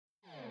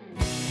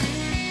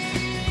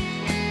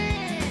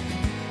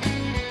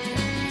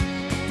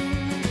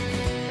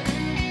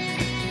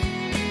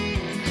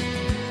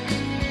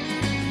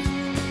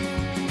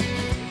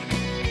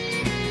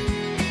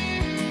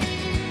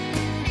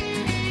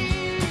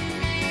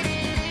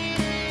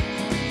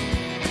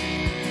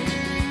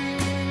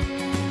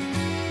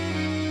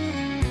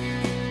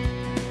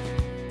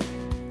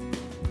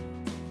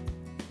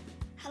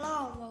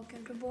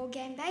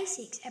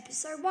Basics,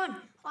 Episode 1.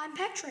 I'm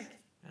Patrick.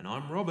 And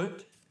I'm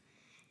Robert.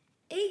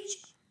 Each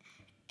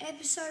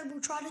episode we'll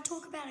try to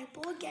talk about a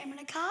board game and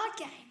a card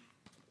game.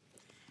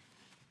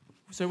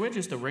 So we're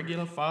just a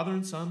regular father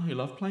and son who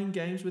love playing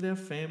games with our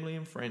family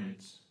and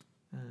friends.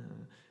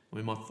 I'm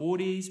in my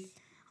 40s.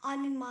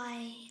 I'm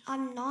 9.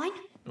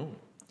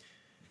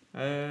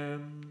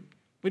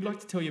 We'd like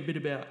to tell you a bit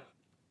about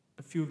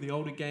a few of the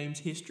older games'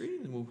 history,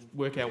 and we'll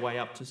work our way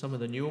up to some of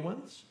the newer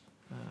ones.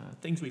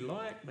 Things we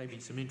like, maybe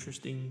some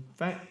interesting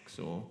facts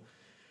or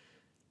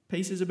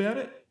pieces about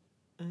it.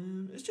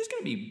 It's just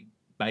going to be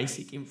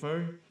basic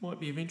info. Might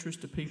be of interest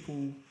to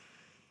people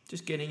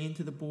just getting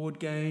into the board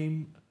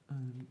game.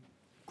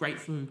 Great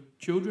for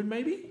children,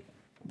 maybe?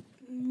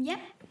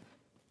 Yep.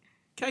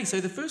 Okay, so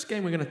the first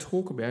game we're going to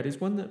talk about is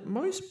one that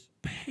most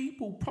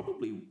people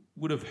probably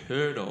would have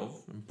heard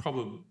of and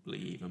probably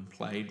even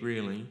played,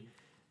 really.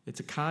 It's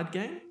a card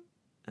game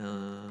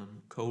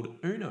called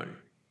Uno.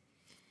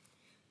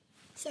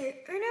 So Uno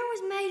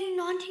was made in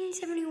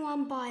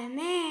 1971 by a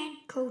man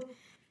called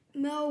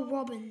Mel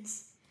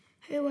Robbins,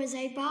 who was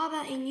a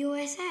barber in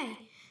USA.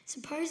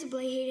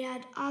 Supposedly he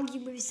had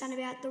argued with his son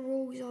about the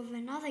rules of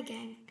another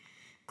game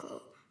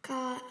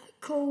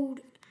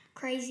called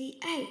Crazy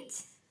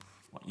 8.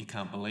 Well, you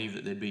can't believe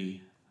that there'd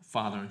be a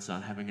father and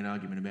son having an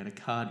argument about a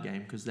card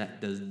game, because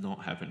that does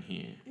not happen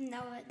here.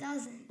 No, it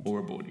doesn't. Or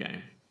a board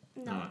game.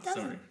 No, it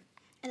doesn't. Sorry.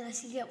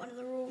 Unless you get one of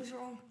the rules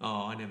wrong.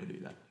 Oh, I never do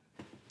that.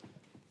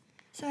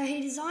 So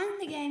he designed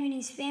the game and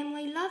his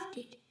family loved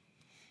it.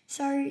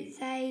 So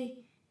they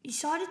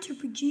decided to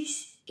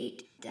produce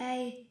it.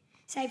 They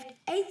saved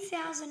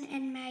 $8,000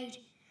 and made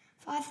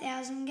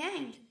 5,000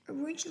 games.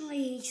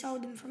 Originally he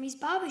sold them from his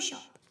barber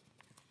shop.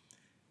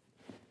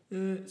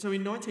 So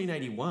in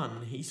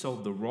 1981, he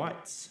sold the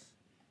rights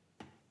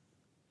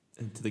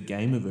to the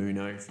game of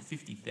Uno for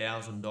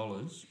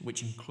 $50,000,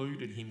 which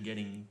included him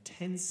getting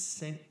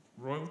 10-cent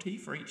royalty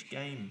for each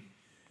game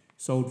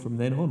sold from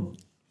then on.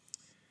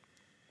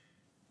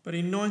 But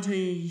in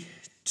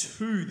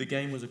 1992, the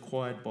game was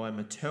acquired by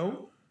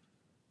Mattel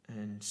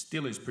and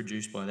still is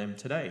produced by them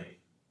today.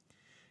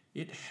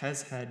 It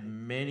has had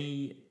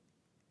many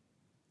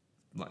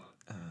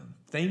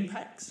theme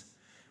packs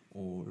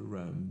or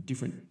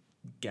different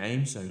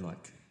games, so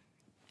like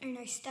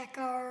Uno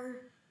Stacker.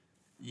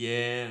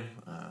 Yeah,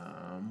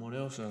 what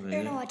else are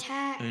there? Uno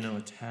Attack. Uno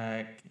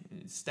Attack.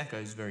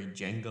 Stacko's very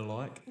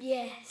Jenga-like.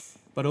 Yes.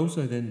 But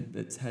also then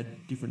it's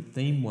had different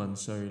theme ones,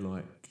 so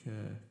like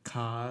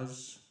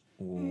Cars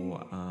or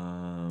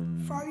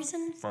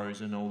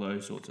Frozen, all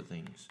those sorts of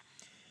things.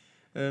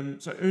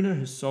 So Uno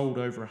has sold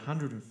over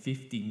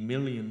 150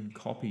 million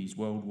copies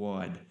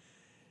worldwide.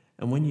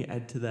 And when you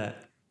add to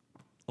that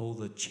all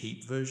the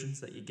cheap versions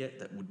that you get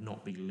that would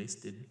not be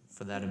listed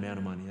for that amount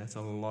of money, that's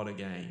a lot of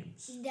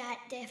games. That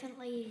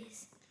definitely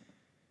is.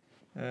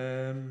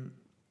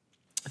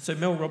 So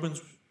Mel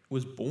Robbins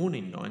was born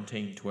in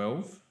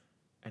 1912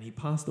 and he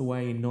passed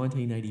away in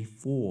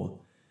 1984.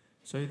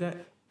 So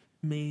that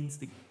means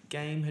the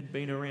game had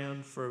been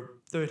around for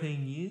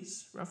 13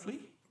 years, roughly.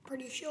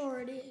 Pretty sure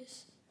it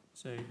is.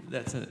 So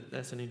that's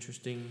an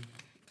interesting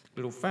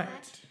little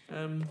fact.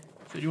 So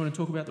do you want to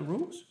talk about the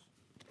rules?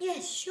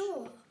 Yes,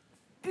 sure.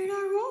 Uno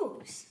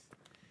rules.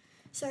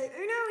 So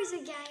Uno is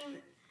a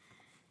game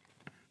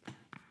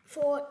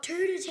for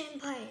 2 to 10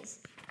 players,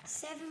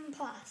 7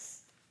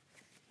 plus.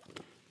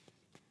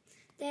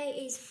 There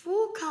is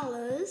 4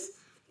 colours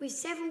with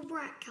several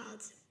black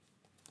cards.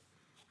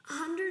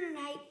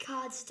 108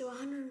 cards to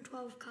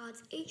 112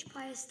 cards. Each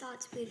player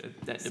starts with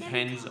that 7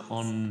 depends cards.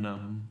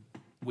 on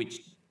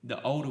which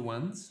the older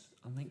ones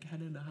I think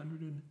had it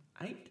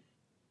 108,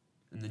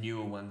 and the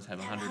newer ones have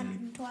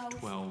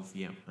 112.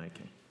 Yeah,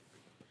 okay.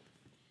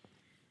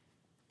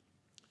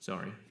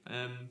 Sorry.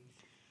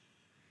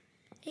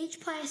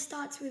 Each player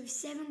starts with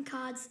 7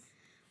 cards,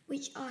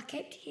 which are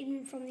kept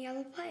hidden from the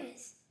other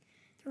players.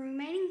 The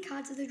remaining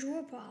cards are the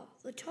draw pile.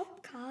 The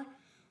top card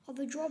of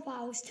the draw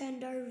pile is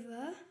turned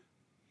over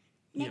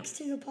next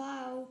to the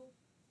pile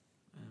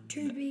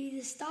to be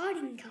the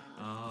starting card.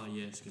 Ah,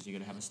 yes, because you've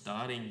got to have a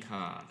starting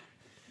card.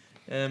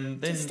 Then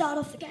to start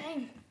off the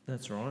game.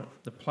 That's right.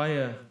 The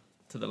player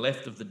to the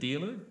left of the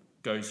dealer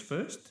goes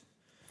first.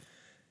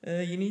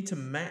 You need to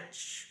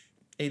match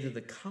either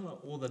the colour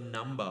or the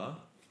number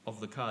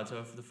of the card. So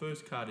if the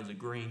first card is a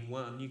green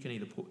 1, you can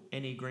either put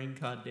any green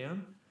card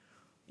down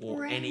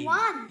or any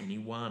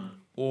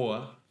one,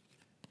 or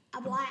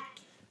a black.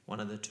 One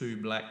of the 2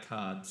 black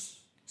cards.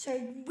 So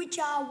which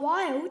are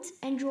wilds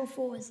and draw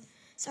 4s.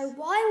 So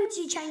wilds,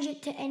 you change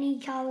it to any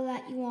colour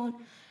that you want,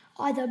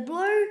 either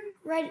blue,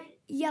 red,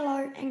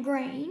 yellow and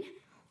green,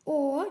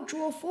 or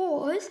draw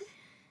 4s.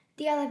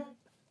 The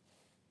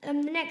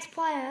next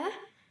player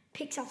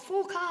picks up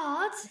 4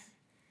 cards,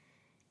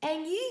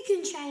 and you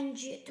can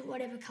change it to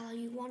whatever colour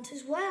you want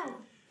as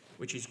well.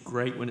 Which is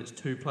great when it's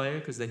 2-player,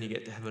 because then you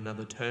get to have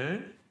another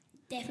turn.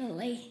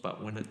 Definitely.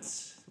 But when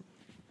it's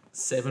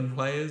 7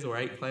 players or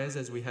 8 players,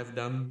 as we have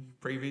done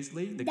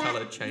previously, the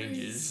colour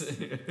changes.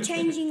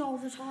 Changing all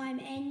the time,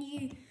 and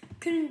you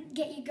couldn't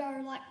get you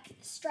go like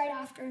straight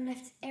after and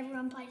left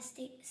everyone play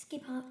to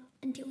skip up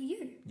until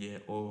you. Yeah,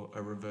 or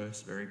a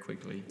reverse very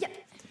quickly. Yep.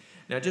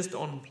 Now, just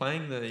on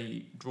playing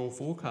the draw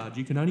 4 card,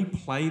 you can only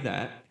play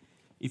that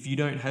if you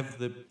don't have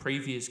the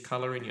previous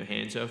colour in your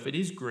hand. So if it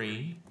is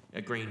green,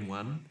 a green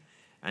one,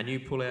 and you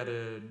pull out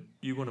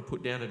you want to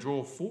put down a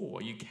draw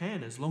 4, you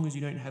can, as long as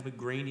you don't have a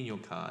green in your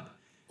card.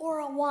 Or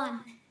a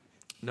 1.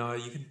 No,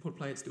 you can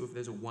play it still if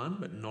there's a 1,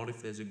 but not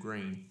if there's a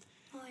green.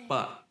 Oh, yeah.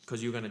 But,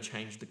 because you're going to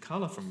change the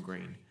colour from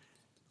green.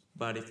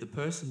 But if the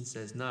person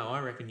says, no, I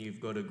reckon you've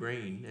got a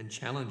green, and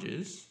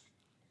challenges...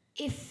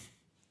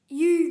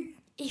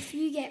 If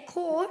you get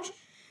caught,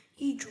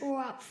 you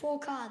draw up 4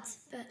 cards.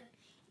 But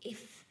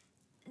if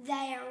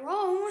they are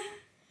wrong,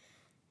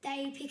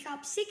 they pick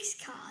up 6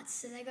 cards.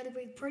 So they got to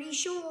be pretty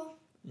sure.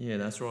 Yeah,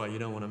 that's right. You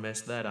don't want to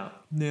mess that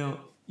up. Now,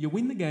 you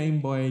win the game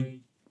by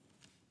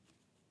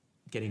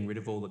getting rid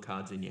of all the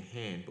cards in your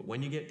hand. But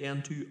when you get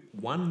down to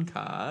 1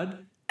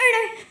 card...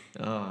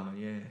 Oh,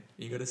 yeah.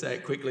 You got to say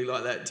it quickly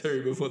like that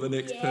too before the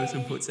next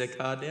person puts their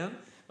card down.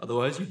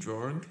 Otherwise, you're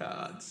drawing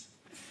cards.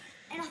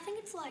 And I think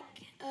it's like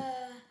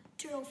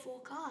 2 or 4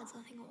 cards,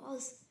 I think it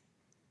was.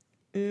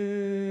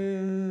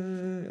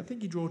 I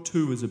think you draw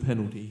 2 as a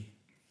penalty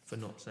for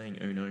not saying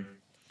Uno.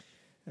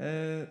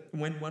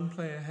 When one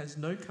player has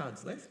no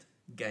cards left,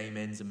 game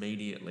ends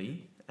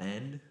immediately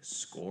and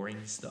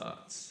scoring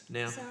starts.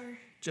 Now,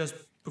 just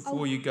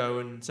before you go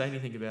and say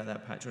anything about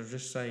that, Patch, I'll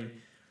just say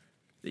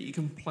that you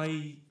can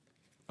play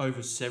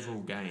over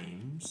several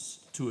games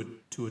to a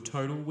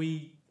total.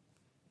 We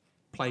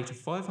play to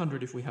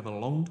 500 if we have a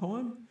long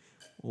time,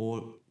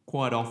 or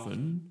quite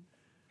often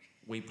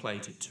we play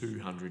to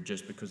 200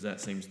 just because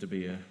that seems to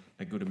be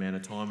a good amount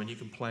of time, and you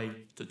can play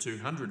to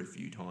 200 a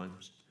few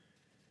times.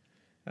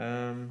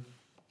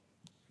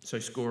 So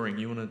scoring,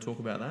 you want to talk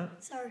about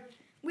that? So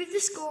with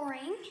the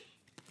scoring,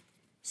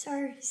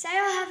 so say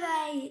I have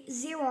a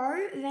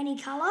 0 of any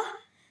colour,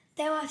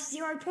 they're worth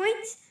 0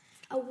 points.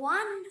 A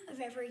 1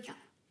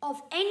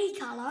 of any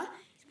colour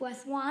is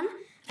worth 1.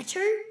 A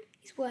 2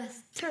 is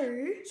worth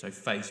 2. So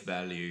face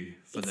value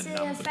for the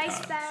number cards. It's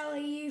face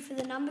value for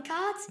the number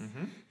cards.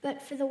 Mm-hmm.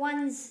 But for the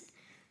ones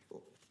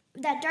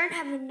that don't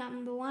have a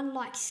number 1,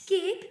 like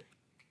skip,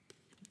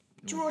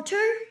 draw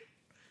 2.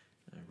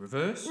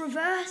 Reverse. I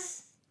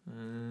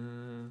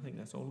think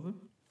that's all of them.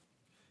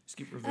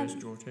 Skip, reverse,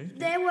 draw 2.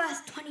 They're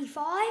worth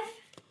 25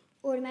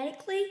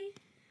 automatically.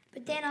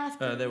 But then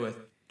after... they're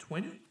worth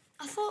 20?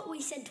 I thought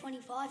we said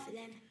 25 for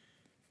them.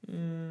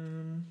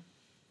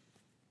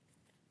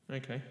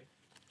 Okay.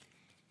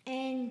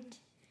 And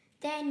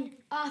then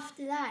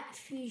after that,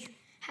 if you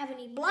have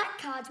any black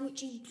cards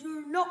which you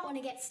do not want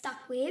to get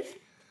stuck with,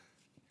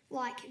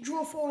 like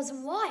draw 4s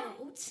and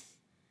wilds,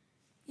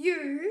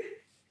 you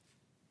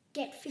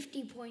get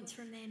 50 points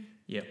from them.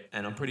 Yep,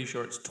 and I'm pretty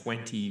sure it's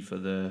 20 for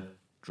the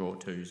draw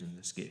 2s and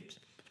the skips.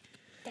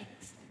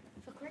 Thanks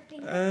for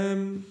correcting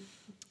me.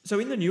 So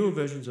in the newer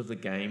versions of the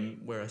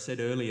game, where I said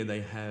earlier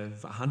they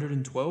have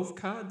 112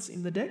 cards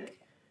in the deck,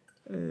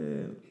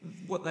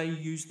 what they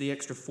use the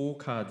extra 4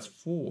 cards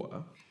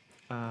for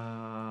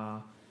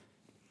are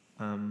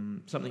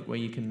something where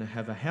you can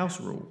have a house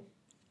rule.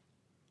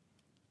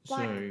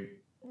 Like so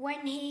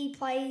when he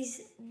plays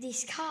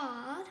this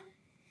card,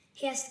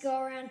 he has to go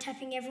around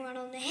tapping everyone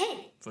on the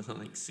head. For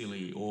something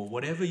silly or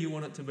whatever you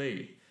want it to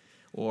be.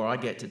 Or I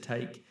get to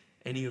take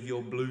any of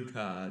your blue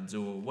cards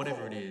or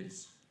whatever it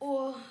is.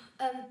 Or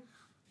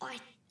I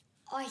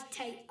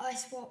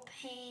swap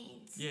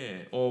hands.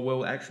 Yeah, or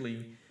well,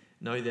 actually,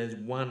 no, there's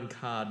one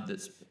card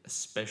that's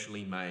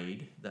specially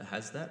made that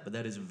has that, but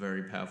that is a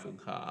very powerful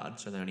card,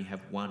 so they only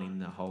have 1 in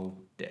the whole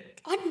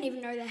deck. I didn't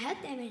even know they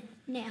had them in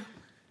now.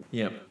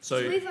 Yeah,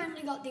 so we've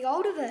only got the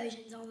older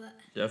versions of it.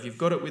 So if you've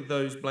got it with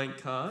those blank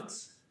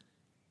cards,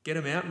 get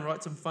them out and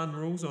write some fun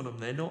rules on them.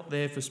 They're not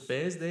there for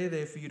spares, they're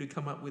there for you to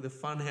come up with a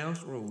fun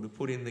house rule to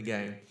put in the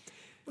game.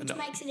 Which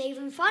makes it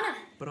even funner.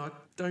 But I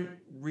don't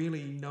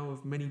really know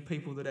of many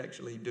people that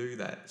actually do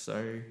that.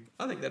 So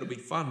I think that'll be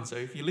fun. So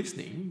if you're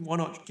listening, why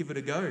not give it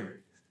a go?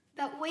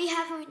 But we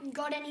haven't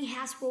got any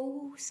house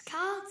rules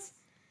cards.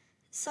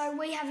 So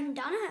we haven't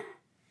done it.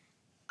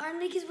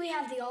 Only because we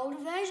have the older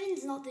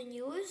versions, not the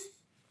newest.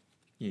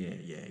 Yeah,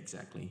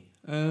 exactly.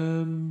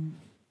 Now,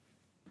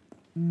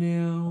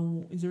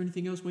 is there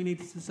anything else we need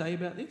to say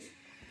about this?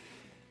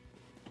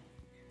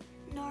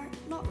 No,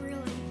 not really.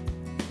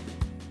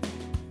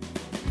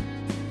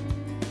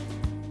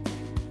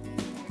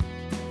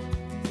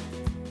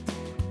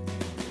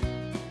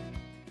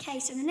 Okay,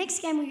 so the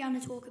next game we're going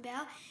to talk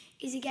about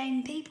is a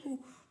game people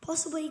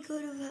possibly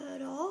could have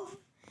heard of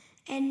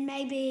and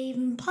maybe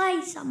even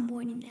played some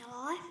point in their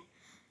life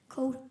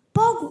called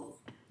Boggle.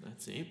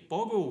 That's it,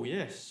 Boggle,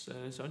 yes.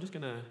 So I'm just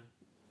going to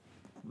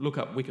look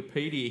up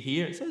Wikipedia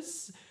here. It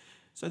says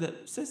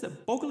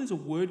that Boggle is a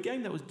word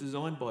game that was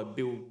designed by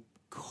Bill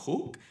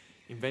Cook,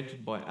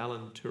 invented by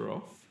Alan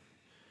Turoff,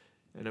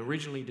 and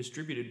originally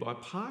distributed by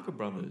Parker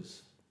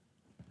Brothers.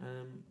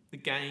 The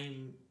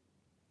game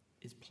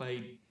is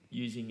played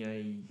using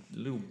a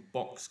little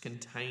box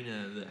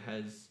container that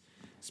has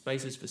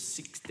spaces for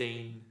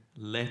 16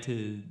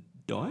 lettered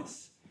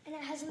dice. And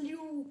it has a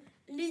little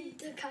lid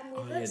to come with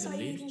Oh, yeah, it, so the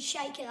you lid. can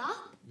shake it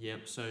up.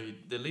 Yep, so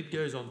the lid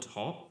goes on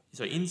top.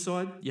 So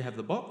inside you have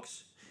the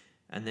box,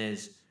 and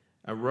there's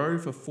a row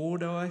for 4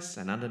 dice,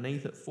 and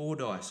underneath it 4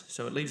 dice.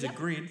 So it leaves a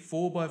grid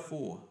 4 by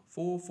 4.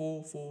 4,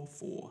 4, 4,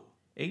 4.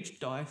 Each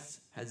dice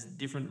has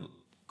different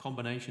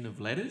combination of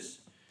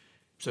letters,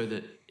 so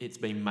that it's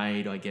been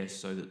made, I guess,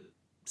 so that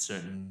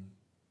certain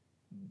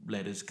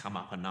letters come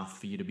up enough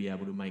for you to be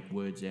able to make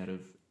words out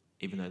of,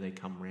 even though they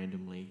come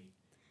randomly.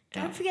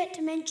 Don't forget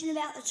to mention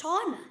about the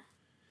timer.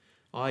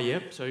 Oh,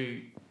 yep. So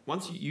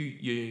once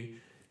you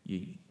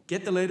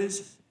get the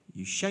letters,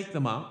 you shake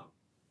them up,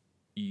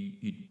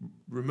 you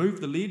remove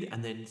the lid,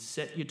 and then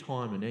set your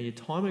timer. Now your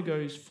timer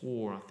goes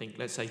for, I think,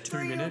 let's say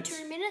 2 minutes. 3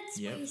 or 2 minutes.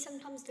 Yep. We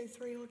sometimes do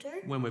 3 or 2.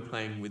 When we're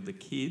playing with the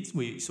kids,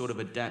 we sort of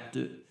adapt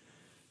it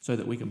so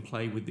that we can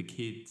play with the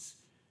kids,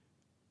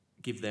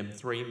 give them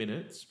 3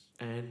 minutes,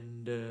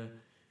 and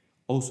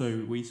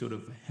also we sort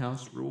of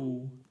house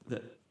rule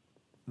that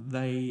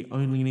they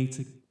only need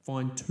to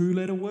find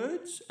 2-letter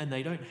words, and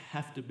they don't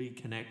have to be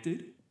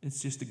connected.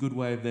 It's just a good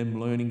way of them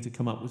learning to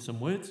come up with some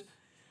words,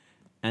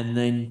 and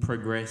then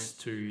progress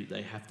to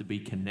they have to be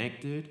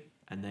connected,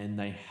 and then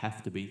they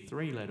have to be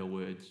 3-letter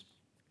words.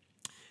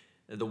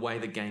 The way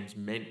the game's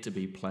meant to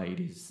be played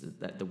is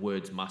that the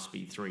words must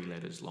be 3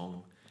 letters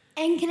long.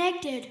 And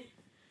connected.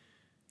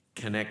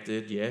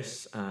 Connected,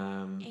 yes.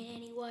 In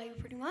any way,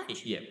 pretty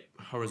much. Yep,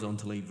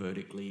 horizontally,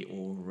 vertically,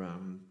 or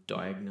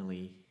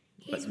diagonally,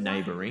 Here's but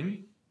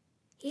neighbouring.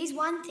 Here's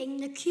one thing.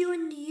 The Q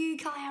and the U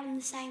come out on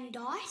the same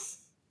dice.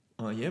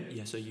 Oh, yep,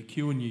 yeah, so your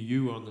Q and your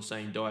U are on the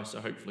same dice,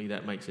 so hopefully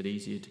that makes it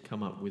easier to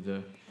come up with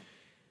a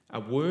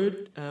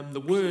word.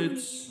 The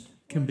words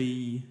can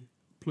be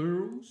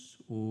plurals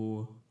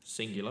or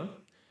singular.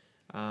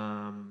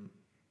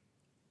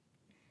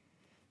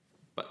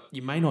 But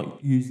you may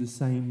not use the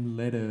same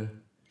letter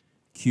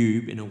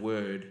cube in a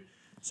word.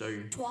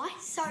 So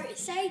Twice. So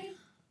say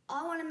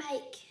I want to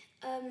make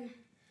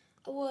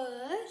a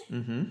word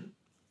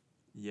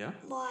yeah.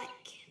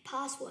 like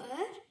password,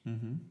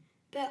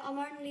 but I'm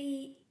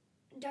only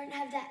don't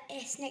have that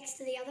S next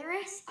to the other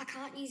S. I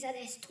can't use that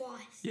S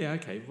twice. Yeah,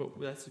 okay, well,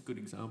 that's a good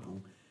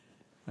example.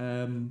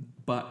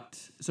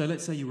 But so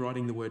let's say you're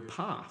writing the word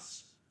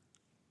pass.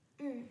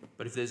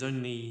 But if there's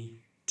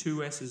only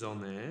 2 S's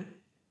on there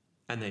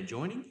and they're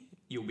joining,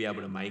 you'll be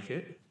able to make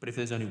it. But if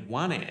there's only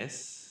 1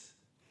 S,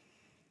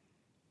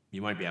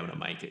 you won't be able to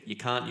make it. You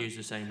can't use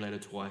the same letter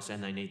twice,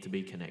 and they need to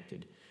be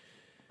connected.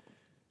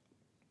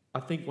 I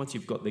think once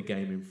you've got the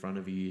game in front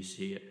of you, you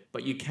see it.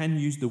 But you can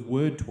use the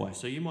word twice.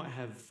 So you might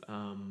have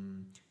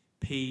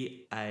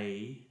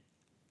P-A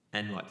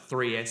and like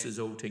 3 S's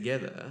all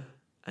together,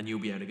 and you'll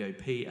be able to go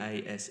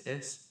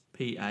P-A-S-S,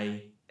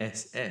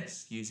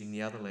 P-A-S-S, using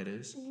the other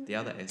letters, the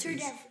other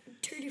S's.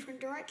 Two different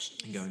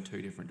directions. And go in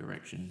 2 different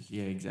directions.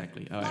 Yeah,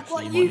 exactly. Oh, Like actually,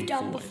 what you might you've need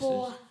done 4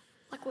 before. S's.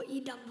 Like what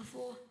you've done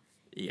before.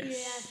 Yes.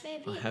 Yeah, fair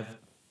I bit. have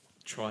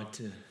tried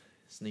to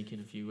sneak in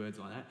a few words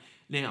like that.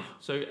 Now,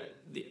 so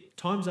the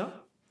time's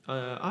up.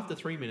 After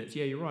 3 minutes,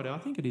 yeah, you're right. I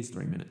think it is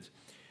 3 minutes.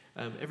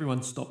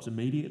 Everyone stops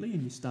immediately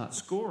and you start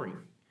scoring.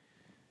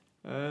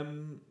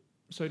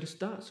 So to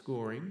start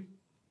scoring,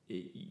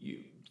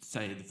 you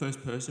say the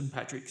first person,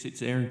 Patrick,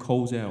 sits there and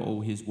calls out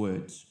all his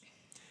words.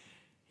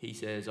 He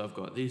says, I've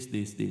got this,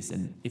 this, this.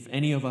 And if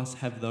any of us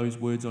have those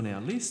words on our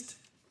list,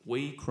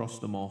 we cross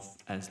them off,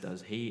 as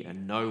does he,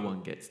 and no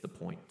one gets the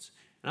points.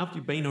 And after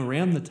you've been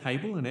around the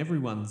table and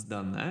everyone's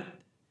done that,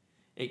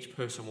 each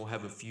person will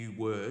have a few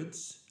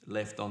words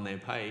left on their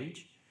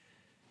page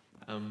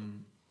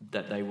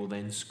that they will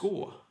then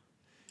score.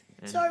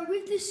 And So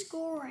with the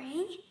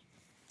scoring,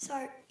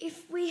 so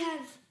if we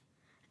have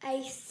a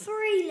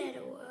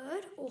 3-letter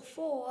word or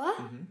 4,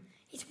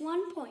 it's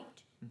 1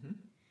 point,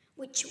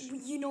 which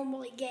you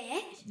normally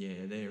get.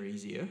 yeah, they're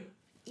easier.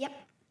 Yep.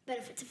 But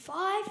if it's a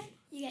 5,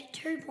 you get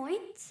 2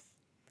 points,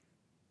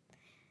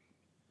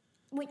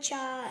 which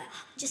are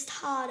just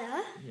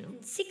harder. Yeah.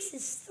 And 6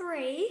 is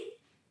 3.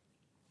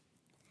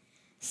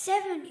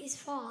 7 is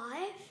 5.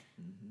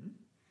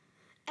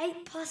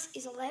 8 plus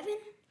is 11.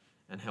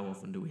 And how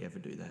often do we ever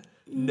do that?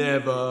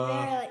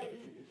 Never.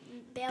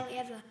 Barely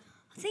ever.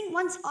 I think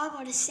once I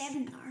got a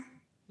 7 though.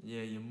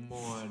 Yeah, you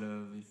might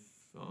have.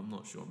 I'm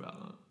not sure about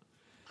that.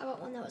 I got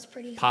one that was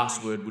pretty high.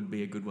 Password would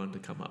be a good one to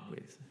come up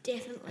with.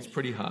 Definitely. It's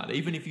pretty hard.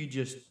 Even if you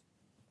just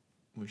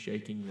were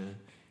shaking the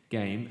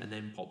game and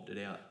then popped it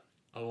out,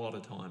 a lot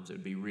of times it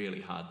would be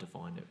really hard to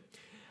find it.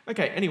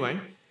 Okay, anyway.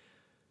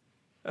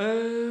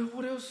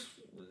 What else?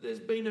 There's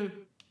been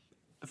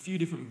a few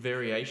different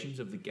variations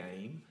of the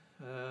game.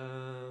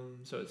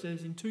 So it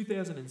says in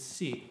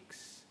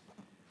 2006,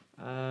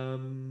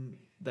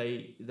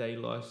 they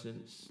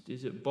licensed,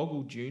 is it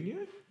Boggle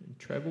Junior and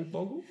Travel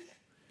Boggle?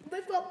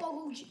 We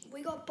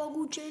got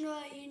Boggle Junior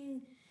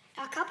in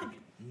our cupboard.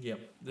 Yep.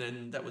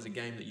 Then that was a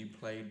game that you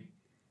played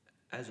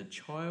as a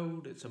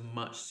child. It's a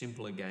much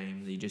simpler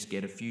game. You just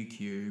get a few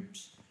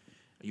cubes,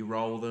 you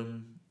roll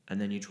them, and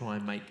then you try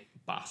and make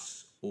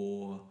bus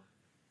or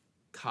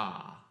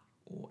car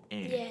or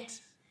ant. Yeah.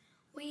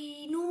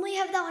 We normally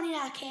have that one in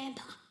our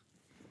camper.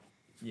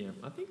 Yeah,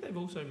 I think they've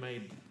also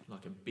made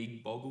like a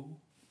big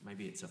boggle.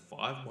 Maybe it's a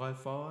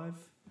 5x5.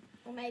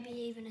 Or maybe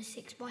even a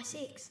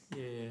 6x6.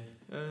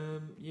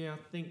 Yeah, I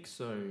think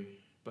so.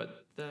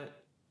 But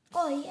that...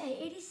 Oh, yeah,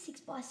 it is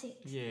 6x6.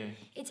 Yeah.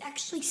 It's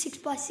actually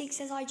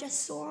 6x6 as I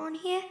just saw on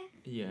here.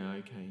 Yeah,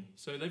 okay.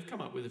 So they've come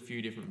up with a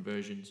few different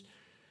versions.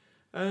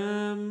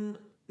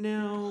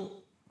 Now,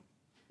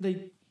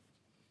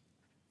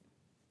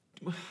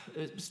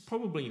 it's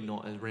probably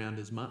not around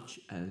as much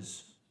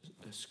as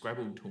a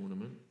Scrabble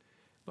tournament,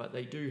 but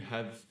they do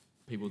have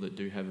people that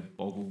do have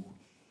boggle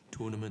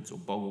tournaments or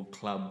boggle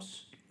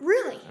clubs.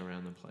 Really?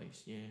 Around the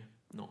place, yeah.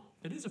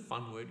 It is a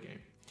fun word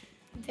game.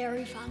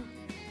 Very fun.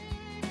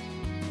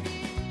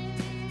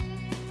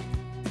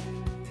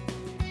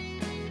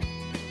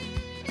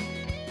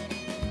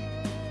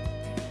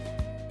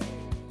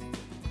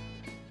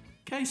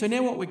 Okay, so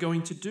now what we're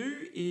going to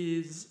do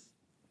is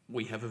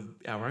we have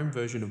our own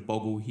version of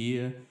Boggle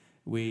here.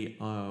 We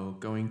are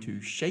going to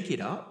shake it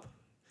up,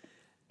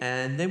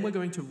 and then we're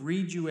going to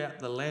read you out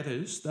the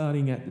letters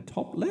starting at the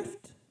top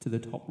left to the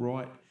top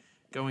right,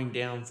 going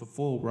down for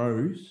 4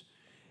 rows.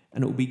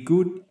 And it would be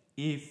good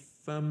if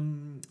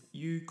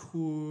you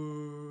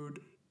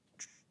could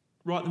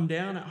write them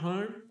down at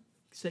home,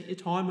 set your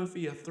timer for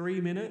your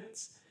 3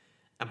 minutes,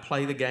 and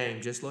play the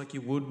game just like you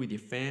would with your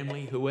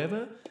family,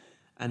 whoever.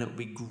 And it would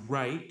be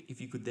great if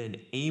you could then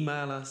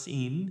email us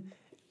in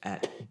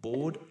at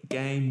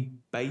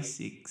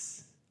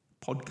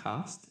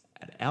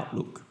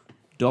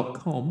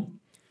boardgamebasicspodcast@outlook.com,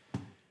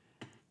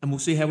 and we'll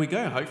see how we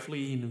go.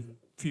 Hopefully in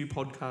a few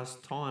podcasts'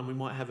 time, we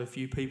might have a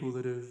few people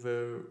that have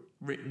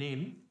written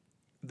in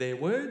their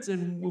words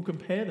and we'll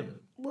compare them.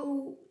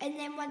 And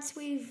then once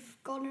we've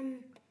got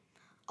them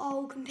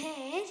all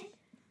compared,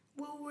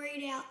 we'll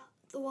read out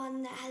the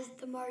one that has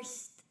the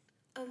most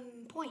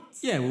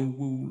points. Yeah,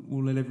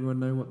 we'll let everyone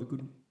know what the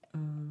good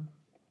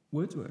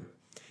words were.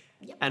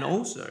 Yep. And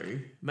also,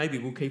 maybe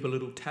we'll keep a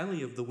little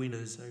tally of the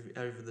winners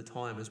over the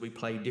time as we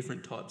play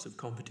different types of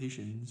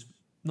competitions.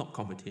 Not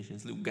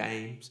competitions, little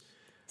games.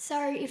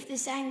 So if the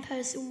same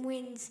person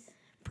wins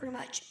pretty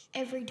much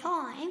every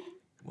time,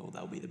 well,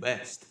 they'll be the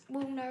best.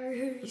 We'll know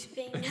who's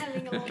been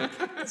having a lot of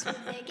practice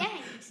with their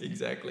games.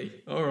 Exactly.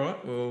 All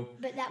right, well...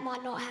 But that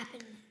might not happen.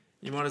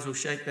 You might as well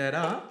shake that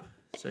up.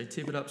 So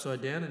tip it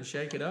upside down and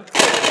shake it up.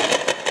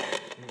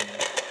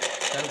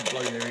 That'll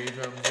blow their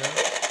eardrums out.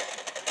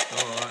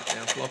 All right,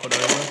 now flop it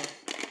over.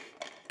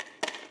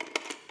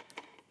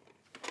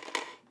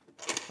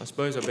 I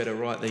suppose I better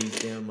write these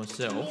down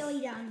myself.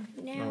 Nearly done.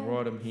 Now I'll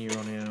write them here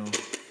on our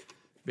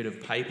bit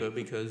of paper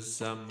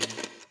because I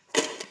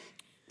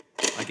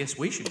guess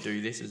we should do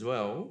this as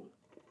well.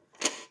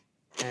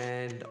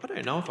 And I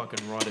don't know if I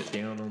can write it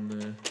down on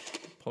the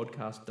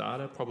podcast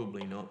data.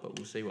 Probably not, but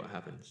we'll see what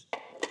happens.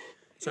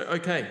 So,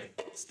 okay,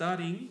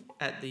 starting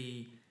at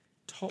the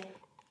top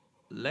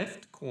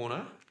left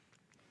corner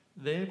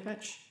there,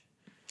 Patch.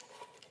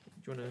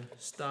 Do you want to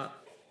start?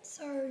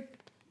 So,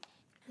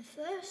 the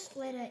first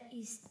letter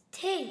is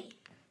T.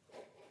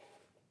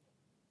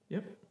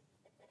 Yep.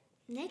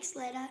 Next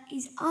letter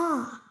is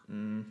R.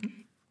 Mm-hmm.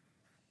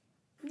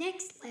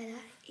 Next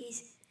letter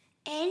is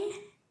N.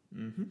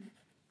 Mm-hmm.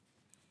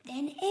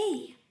 Then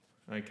E.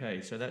 Okay,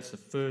 so that's the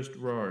first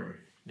row.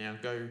 Now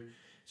go,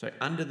 so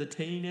under the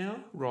T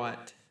now,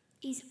 write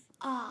is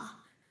R.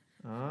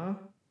 R.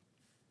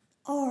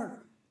 O.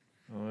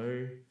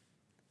 O.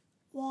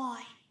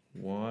 Y.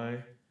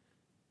 Y.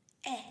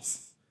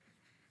 S.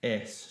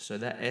 S. So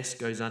that S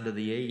goes under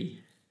the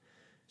E.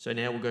 So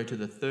now we'll go to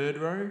the third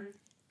row.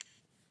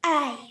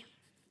 A.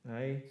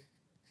 A.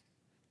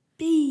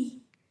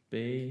 B.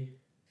 B.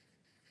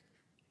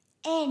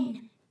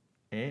 N.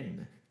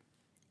 N.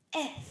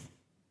 F.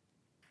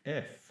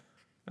 F.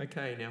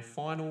 Okay, now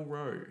final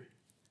row,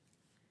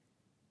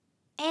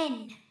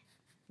 N.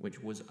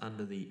 which was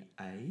under the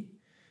A.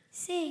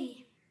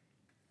 C.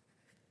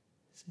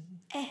 C.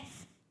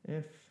 F.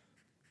 F.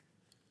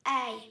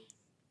 A.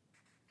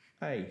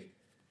 A.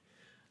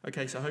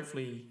 Okay, so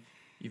hopefully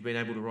you've been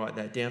able to write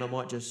that down. I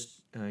might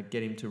just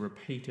get him to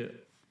repeat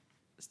it,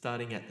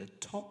 starting at the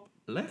top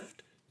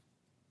left.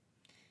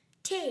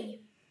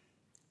 T.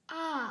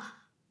 R.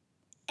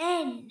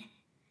 N.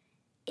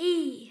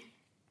 E.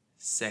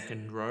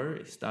 Second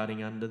row,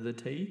 starting under the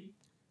T.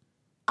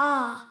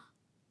 R.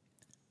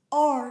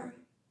 O.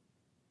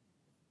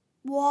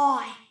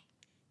 Y.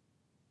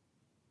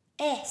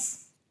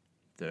 S.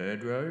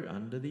 Third row,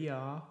 under the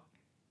R.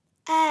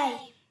 A.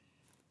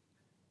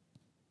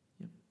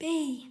 Yep.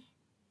 B.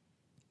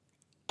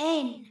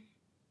 N.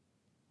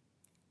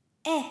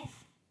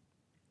 F.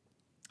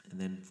 And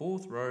then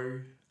fourth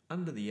row,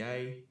 under the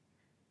A.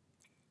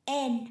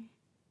 N.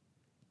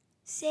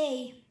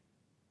 C.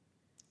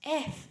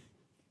 F.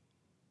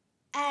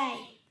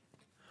 A.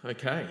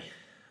 Okay.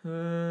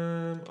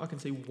 I can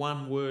see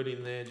one word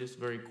in there just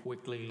very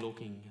quickly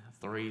looking. A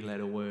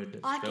 3-letter word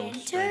that I spells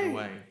can straight too.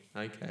 away.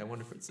 Okay, I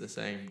wonder if it's the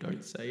same.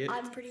 Don't say it.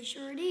 I'm pretty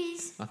sure it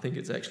is. I think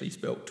it's actually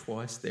spelt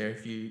twice there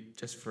if you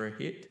just for a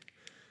hit.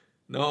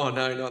 No,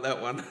 not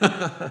that one.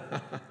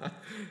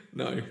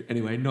 No.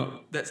 Anyway,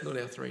 that's not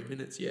our 3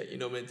 minutes yet. You're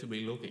not meant to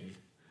be looking.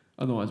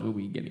 Otherwise, we'll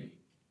be getting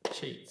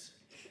cheats.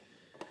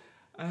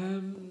 Okay.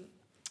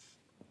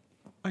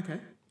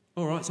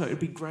 All right. So it'd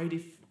be great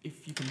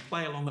if you can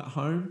play along at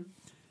home,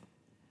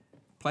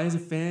 play as a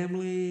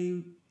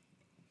family,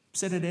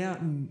 set it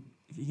out, and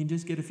if you can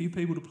just get a few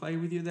people to play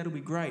with you, that'll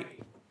be great.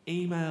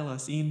 Email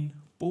us in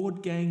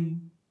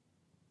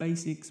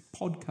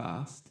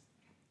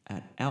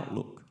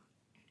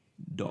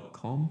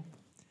boardgamebasicspodcast@outlook.com.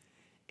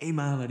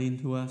 Email it in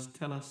to us.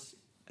 Tell us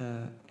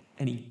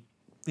anything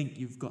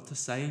you've got to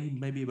say,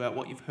 maybe about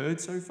what you've heard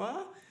so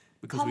far.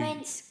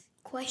 Comments,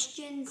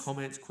 questions.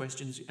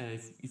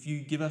 If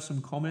you give us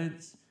some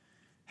comments,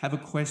 have a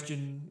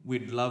question,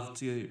 we'd love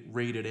to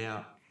read it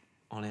out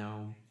on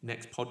our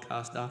next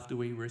podcast after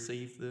we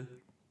receive the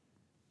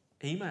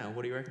email.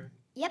 What do you reckon?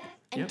 Yep,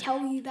 and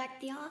tell you back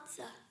the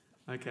answer.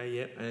 Okay,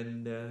 yep.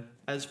 And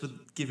as for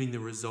giving the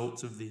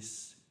results of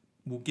this,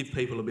 we'll give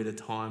people a bit of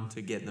time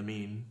to get them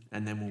in,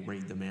 and then we'll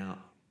read them out.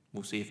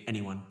 We'll see if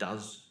anyone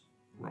does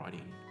write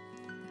in.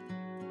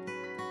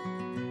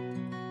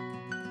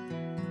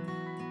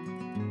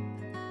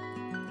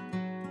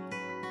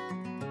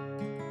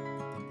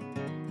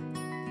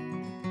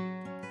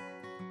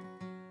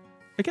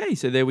 Okay,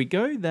 so there we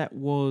go. That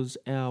was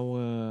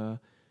our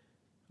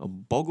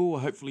Boggle.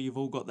 Hopefully you've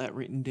all got that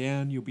written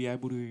down. You'll be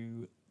able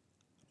to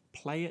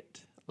play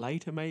it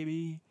later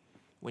maybe.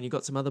 When you've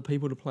got some other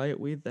people to play it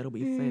with, that'll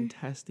be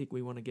fantastic.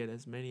 We want to get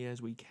as many as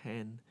we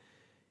can.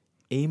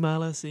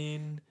 Email us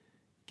in.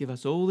 Give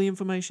us all the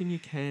information you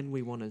can.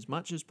 We want as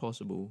much as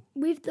possible.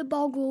 With the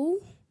Boggle,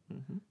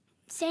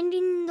 send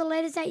in the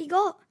letters that you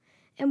got,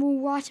 and we'll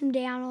write them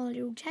down on a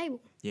little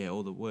table. Yeah,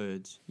 all the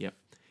words. Yep.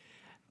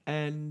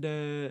 And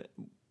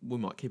we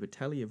might keep a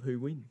tally of who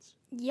wins.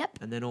 Yep.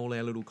 And then all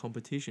our little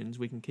competitions,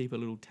 we can keep a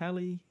little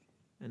tally.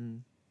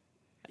 And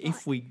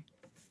if we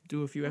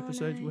do a few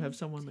episodes, we'll have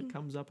someone that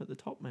comes up at the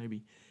top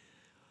maybe.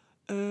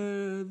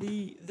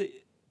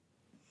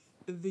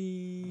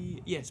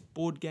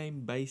 Board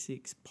Game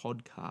Basics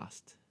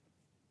Podcast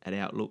at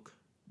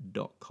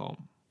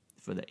outlook.com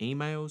for the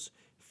emails,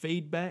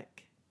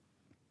 feedback,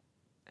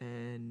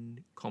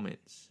 and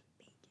comments.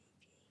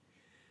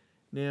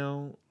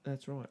 Now,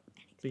 that's right,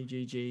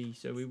 BGG.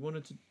 So we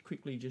wanted to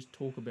quickly just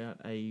talk about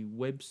a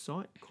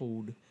website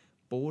called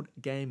Board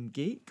Game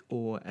Geek,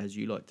 or as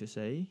you like to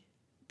say,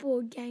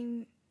 Board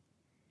Game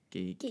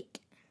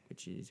Geek.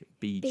 Which is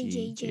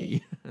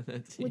BGG.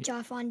 That's which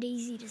I find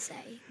easy to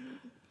say.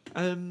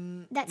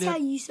 That's now, how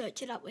you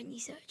search it up when you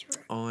search for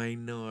it. I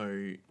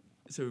know.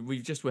 So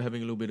we just were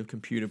having a little bit of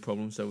computer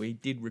problems, so we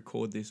did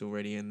record this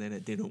already and then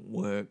it didn't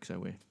work, so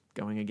we're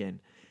going again.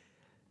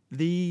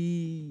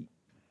 The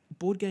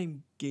Board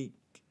Game Geek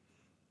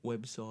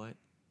website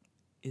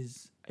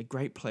is a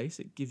great place.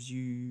 It gives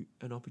you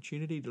an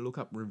opportunity to look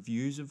up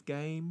reviews of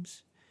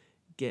games,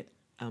 get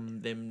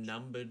them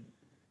numbered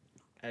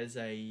as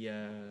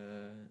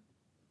in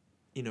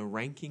a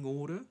ranking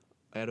order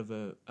out of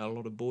a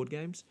lot of board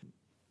games.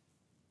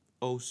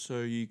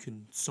 Also, you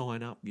can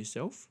sign up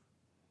yourself,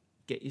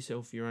 get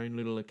yourself your own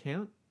little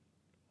account,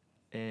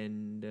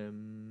 and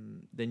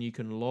then you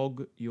can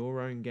log your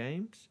own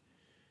games.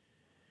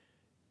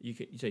 You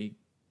can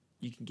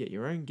get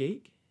your own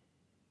geek,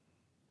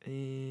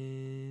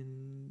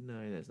 and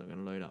no, that's not going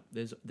to load up.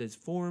 There's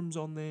forums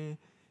on there.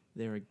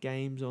 There are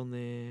games on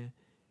there.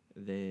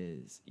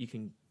 You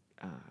can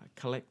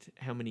collect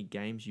how many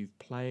games you've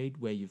played,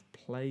 where you've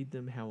played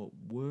them, how it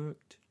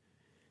worked,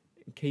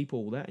 and keep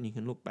all that, and you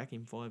can look back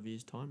in 5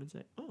 years' time and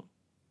say, oh,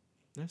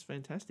 that's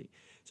fantastic.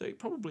 So it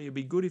probably would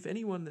be good if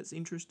anyone that's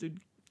interested,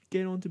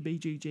 get onto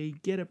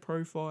BGG, get a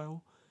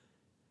profile.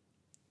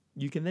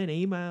 You can then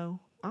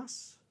email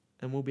us,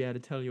 and we'll be able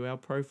to tell you our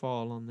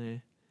profile on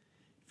there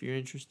if you're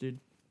interested.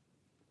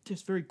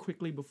 Just very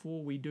quickly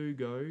before we do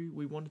go,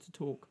 we wanted to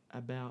talk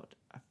about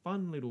a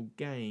fun little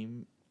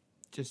game,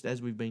 just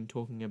as we've been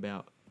talking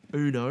about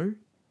Uno.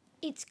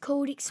 It's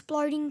called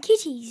Exploding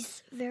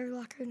Kitties. Very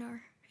like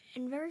Uno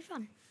and very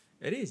fun.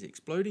 It is,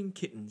 Exploding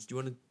Kittens. Do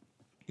you want to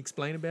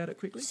explain about it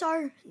quickly?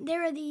 So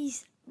there are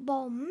these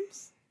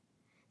bombs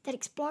that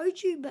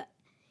explode you, but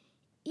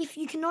if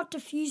you cannot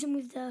defuse them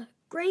with the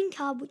green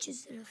card, which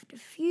is the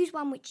defuse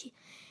one, which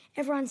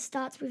everyone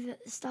starts with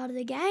at the start of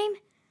the game,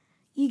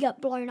 you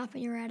get blown up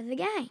and you're out of the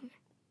game.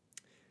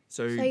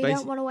 So you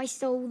don't want to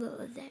waste all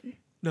of them.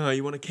 No,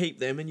 you want to keep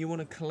them and you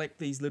want to collect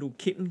these little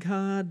kitten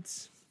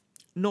cards,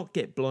 not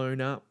get blown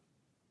up.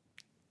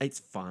 It's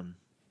fun.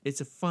 It's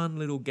a fun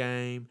little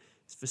game.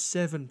 It's for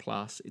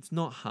 7+. It's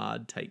not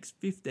hard. Takes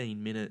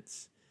 15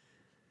 minutes.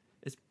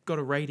 It's got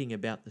a rating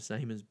about the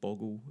same as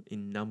Boggle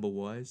in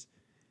number-wise,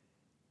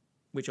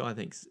 which I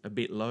think's a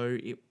bit low.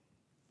 It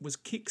was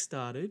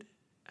kickstarted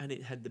and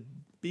it had the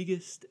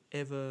biggest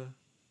ever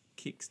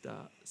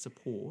Kickstart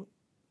support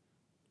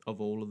of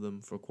all of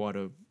them for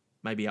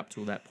maybe up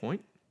till that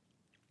point.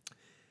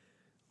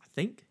 I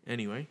think,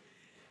 anyway.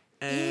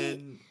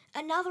 And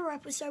another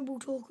episode we'll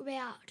talk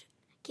about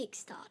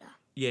Kickstarter.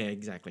 Yeah,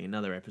 exactly.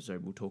 Another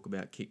episode we'll talk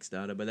about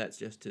Kickstarter, but that's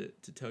just to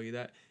tell you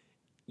that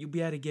you'll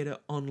be able to get it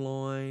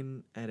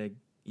online at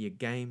your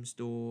game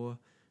store,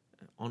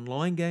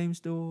 online game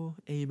store,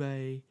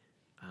 eBay,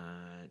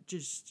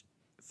 just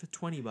for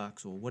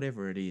 $20 or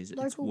whatever it is. It's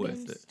Local worth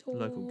game it. store,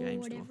 Local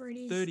game store, whatever it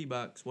is.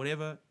 $30,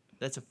 whatever.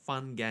 That's a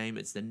fun game.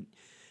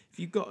 If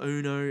you've got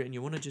Uno and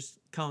you want to just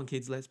come on,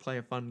 kids, let's play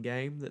a fun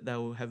game that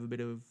they'll have a bit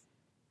of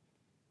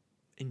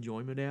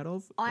enjoyment out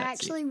of. I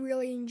actually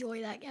really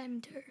enjoy that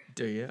game too.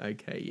 Do you?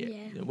 Okay, yeah.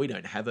 Yeah. No, we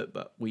don't have it,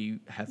 but we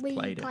have played it.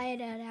 We play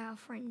it at our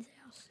friend's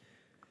house.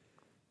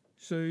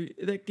 So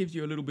that gives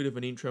you a little bit of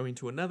an intro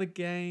into another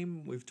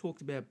game. We've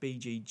talked about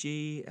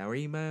BGG, our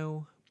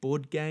email,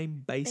 Board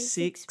Game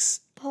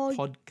Basics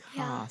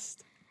Podcast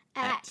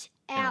at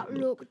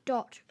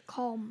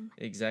outlook.com.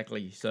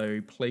 Exactly.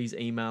 So please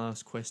email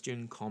us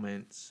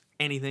comments,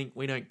 anything.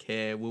 We don't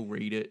care. We'll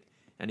read it.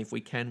 And if we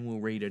can, we'll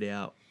read it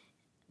out.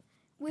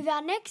 With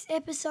our next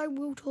episode,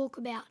 we'll talk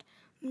about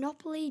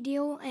Monopoly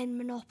Deal and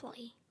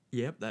Monopoly.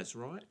 Yep, that's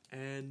right.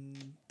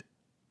 And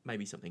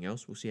maybe something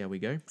else. We'll see how we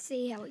go.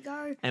 See how we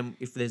go. And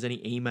if there's any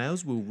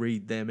emails, we'll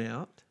read them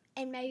out.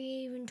 And maybe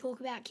even talk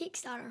about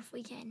Kickstarter if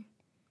we can.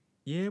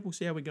 Yeah, we'll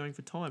see how we're going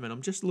for time. And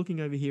I'm just looking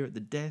over here at the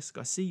desk.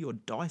 I see your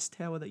dice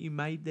tower that you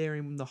made there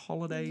in the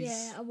holidays.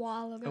 Yeah, a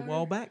while ago. A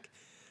while back.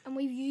 And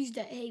we've used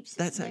it heaps.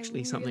 That's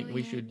actually something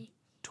really we should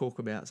talk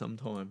about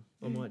sometime.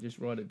 I might just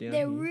write it down.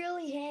 They're here.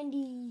 really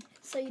handy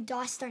so your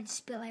dice don't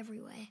spill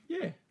everywhere.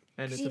 Yeah,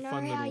 and it's you a know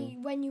fun how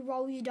little... when you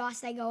roll your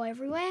dice, they go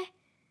everywhere?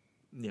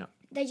 Yeah.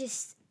 It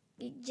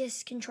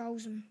just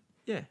controls them.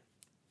 Yeah.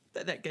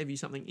 That gave you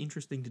something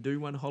interesting to do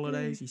one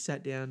holidays. You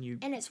sat down, you...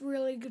 And it's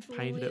really good for when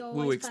painted we it.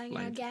 always We'll playing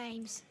our explain.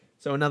 games.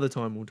 So another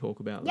time we'll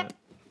talk about Yep.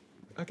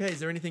 that. Okay, is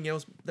there anything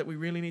else that we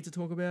really need to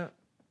talk about?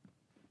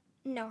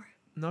 No.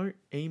 No?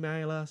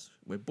 Email us.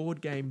 We're Board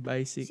Game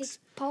Basics. 6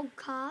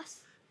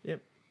 podcasts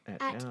Yep.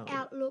 at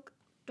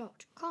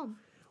outlook.com.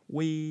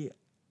 We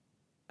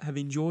have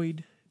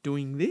enjoyed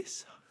doing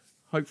this.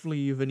 Hopefully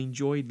you've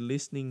enjoyed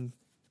listening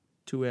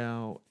to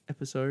our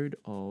episode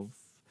of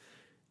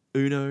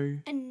Uno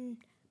And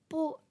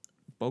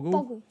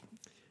Boggle.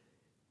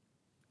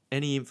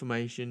 Any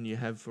information you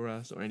have for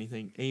us or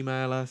anything,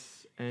 email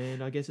us.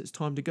 And I guess it's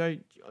time to go.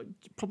 I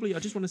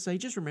just want to say,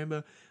 just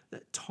remember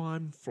that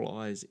time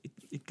flies.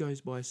 It goes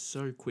by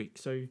so quick.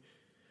 So I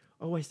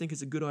always think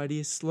it's a good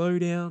idea. Slow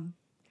down.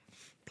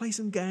 Play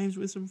some games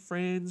with some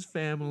friends,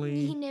 family.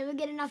 You can never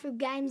get enough of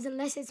games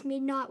unless it's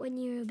midnight when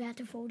you're about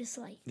to fall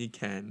asleep. You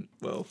can.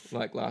 Well,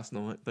 like last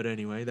night. But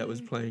anyway, that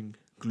was playing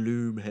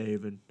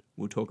Gloomhaven.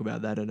 We'll talk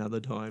about that another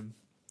time.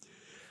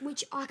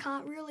 Which I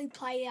can't really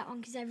play that one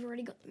because they've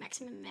already got the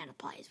maximum amount of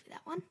players for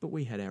that one. But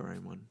we had our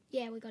own one.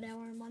 Yeah, we got our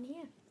own one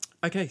here.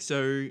 Okay,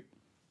 so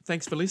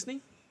thanks for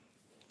listening.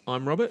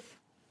 I'm Robert.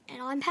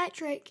 And I'm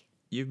Patrick.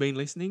 You've been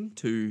listening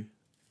to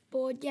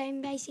Board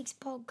Game Basics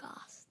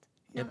Podcast.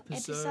 No,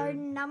 episode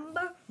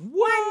number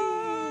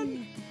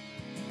 1.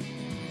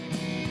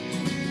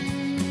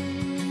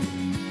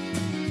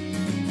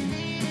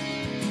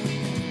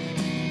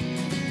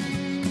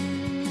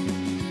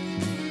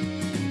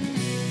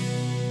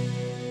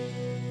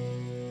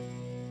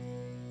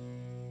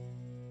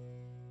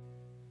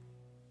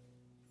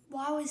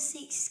 Why was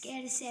 6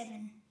 scared of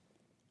 7?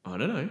 I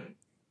don't know.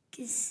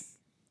 Because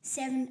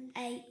 7,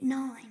 8,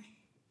 9.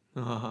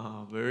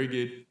 Ah, very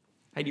good.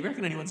 Hey, do you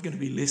reckon anyone's going to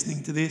be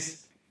listening to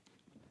this?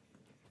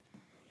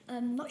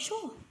 Not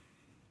sure.